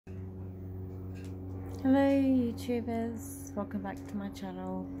Hello YouTubers, welcome back to my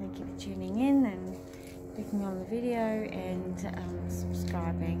channel. Thank you for tuning in and clicking on the video and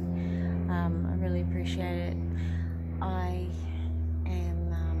subscribing. I really appreciate it. I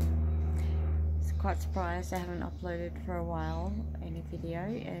am quite surprised I haven't uploaded for a while any video,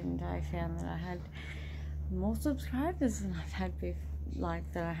 and I found that I had more subscribers than I've had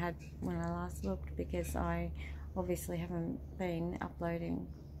that I had when I last looked, because I obviously haven't been uploading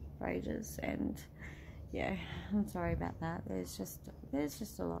for ages. And yeah, I'm sorry about that. There's just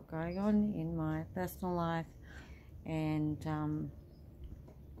a lot going on in my personal life, and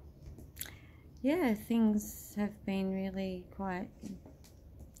yeah, things have been really quite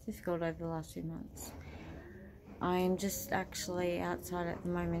difficult over the last few months. I am just actually outside at the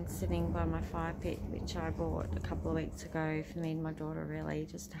moment, sitting by my fire pit, which I bought a couple of weeks ago for me and my daughter, really,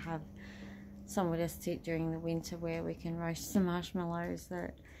 just to have somewhere to sit during the winter where we can roast some marshmallows.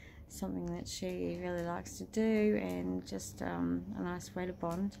 That something that she really likes to do, and just a nice way to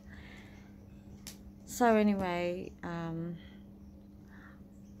bond. So anyway, I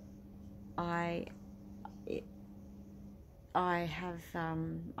have,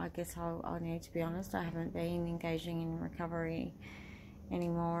 I guess I need to be honest, I haven't been engaging in recovery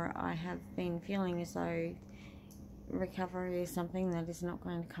anymore. I have been feeling as though recovery is something that is not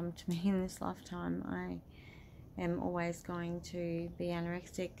going to come to me in this lifetime. I am always going to be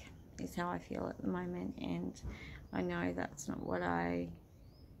anorexic, is how I feel at the moment, and I know that's not what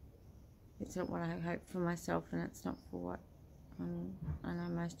it's not what I hope for myself, and it's not for what I know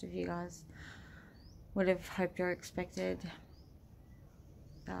most of you guys would have hoped or expected.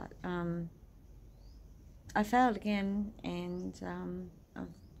 But I failed again, and I've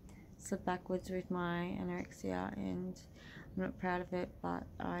slipped backwards with my anorexia, and I'm not proud of it, but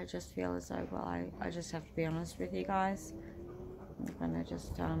I just feel as though, well, I just have to be honest with you guys. I'm going to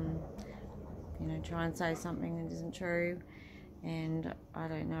just try and say something that isn't true, and I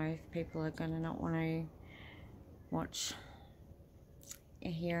don't know if people are going to not want to watch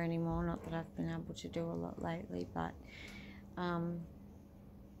here anymore. Not that I've been able to do a lot lately, but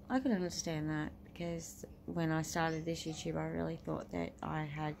I can understand that, because when I started this YouTube, I really thought that I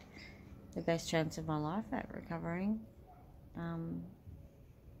had the best chance of my life at recovering,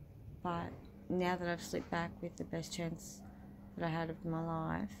 but now that I've slipped back with the best chance that I had of my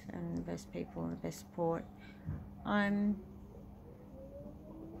life, and the best people and the best support, I'm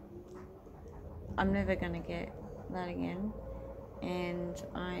never going to get that again, and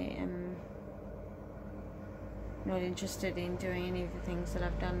I am not interested in doing any of the things that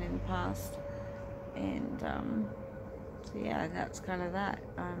I've done in the past. And so yeah, that's kind of that.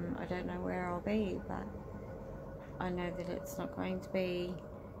 I don't know where I'll be, but I know that it's not going to be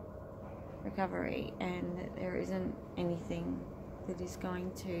recovery, and that there isn't anything that is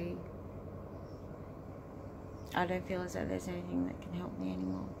going to, I don't feel as though there's anything that can help me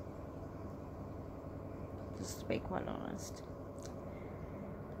anymore, just to be quite honest.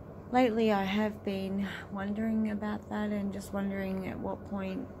 Lately I have been wondering about that, and just wondering at what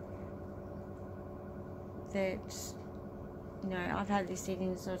point that, I've had this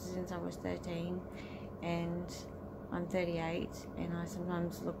eating disorder since I was 13, and I'm 38, and I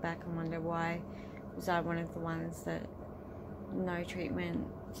sometimes look back and wonder, why was I one of the ones that no treatment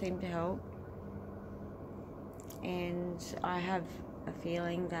seemed to help? And I have a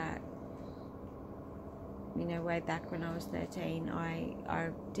feeling that, way back when I was 13, I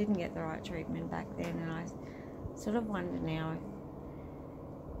didn't get the right treatment back then, and I sort of wonder now,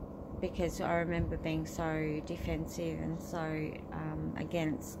 because I remember being so defensive and so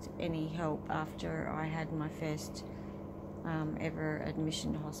against any help after I had my first ever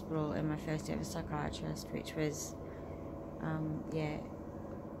admission to hospital, and my first ever psychiatrist, which was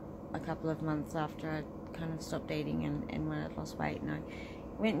a couple of months after I kind of stopped eating and when I'd lost weight. And I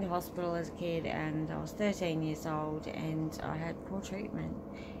went into hospital as a kid, and I was 13 years old, and I had poor treatment,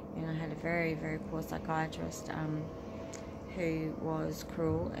 and I had a very, very poor psychiatrist who was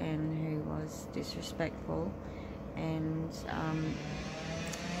cruel and who was disrespectful, and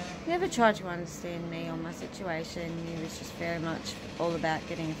never tried to understand me or my situation. He was just very much all about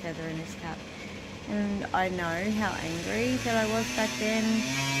getting a feather in his cap. And I know how angry that I was back then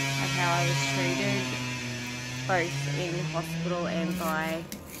at how I was treated, both in hospital and by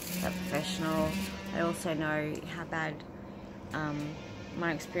a professional. I also know how bad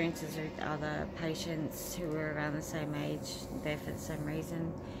my experiences with other patients who were around the same age, there for the same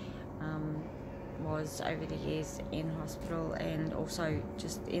reason, was over the years in hospital, and also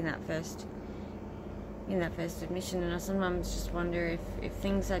just in that first admission. And I sometimes just wonder if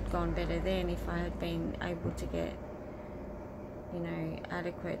things had gone better then, if I had been able to get you know,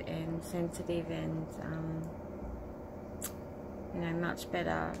 adequate and sensitive and, you know, much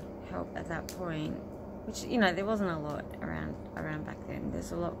better help at that point, which, you know, there wasn't a lot around back then.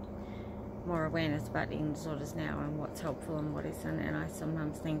 There's a lot more awareness about eating disorders now and what's helpful and what isn't, and I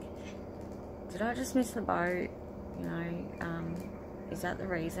sometimes think, did I just miss the boat? You know, is that the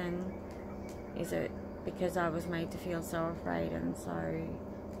reason? Is it because I was made to feel so afraid and so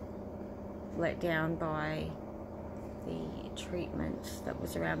let down by the treatment that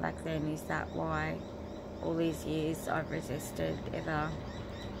was around back then? Is that why all these years I've resisted ever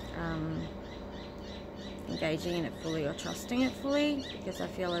engaging in it fully or trusting it fully? Because I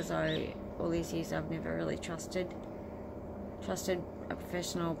feel as though all these years I've never really trusted a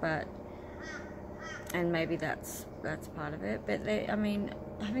professional, and maybe that's part of it. But I mean,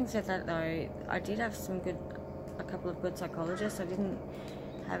 having said that though, I did have a couple of good psychologists. I didn't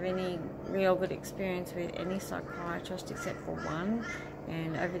have any real good experience with any psychiatrist except for one,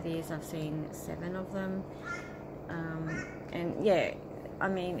 and over the years I've seen 7 of them. And yeah, I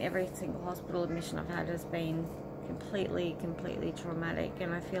mean, every single hospital admission I've had has been completely traumatic,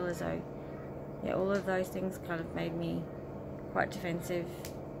 and I feel as though, yeah, all of those things kind of made me quite defensive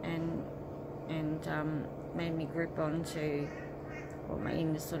and made me grip onto what my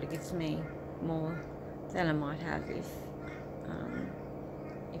eating disorder gives me more than I might have if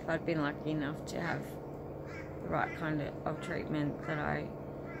I'd been lucky enough to have the right kind of treatment that I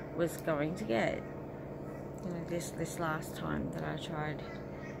was going to get. You know, this last time that I tried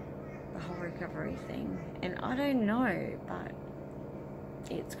the whole recovery thing, and I don't know, but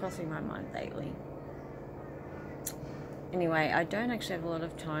it's crossing my mind daily. Anyway, I don't actually have a lot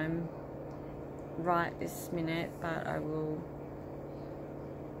of time right this minute, but I will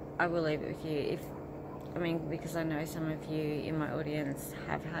leave it with you. Because I know some of you in my audience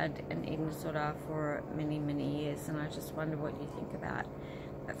have had an eating disorder for many years, and I just wonder what you think about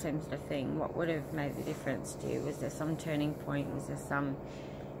that same sort of thing. What would have made the difference to you? Was there some turning point? Was there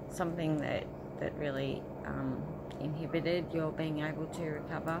something that really inhibited your being able to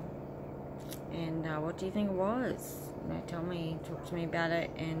recover? And what do you think it was? You know, tell me, talk to me about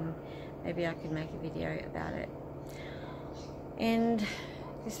it, and maybe I could make a video about it. And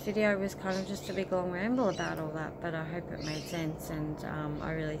this video was kind of just a big long ramble about all that, but I hope it made sense, and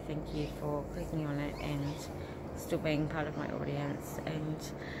I really thank you for clicking on it and still being part of my audience. And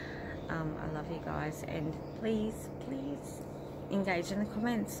I love you guys, and please engage in the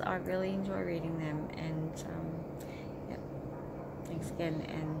comments. I really enjoy reading them, and yeah, thanks again,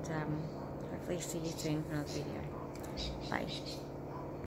 and hopefully see you soon for another video. Bye.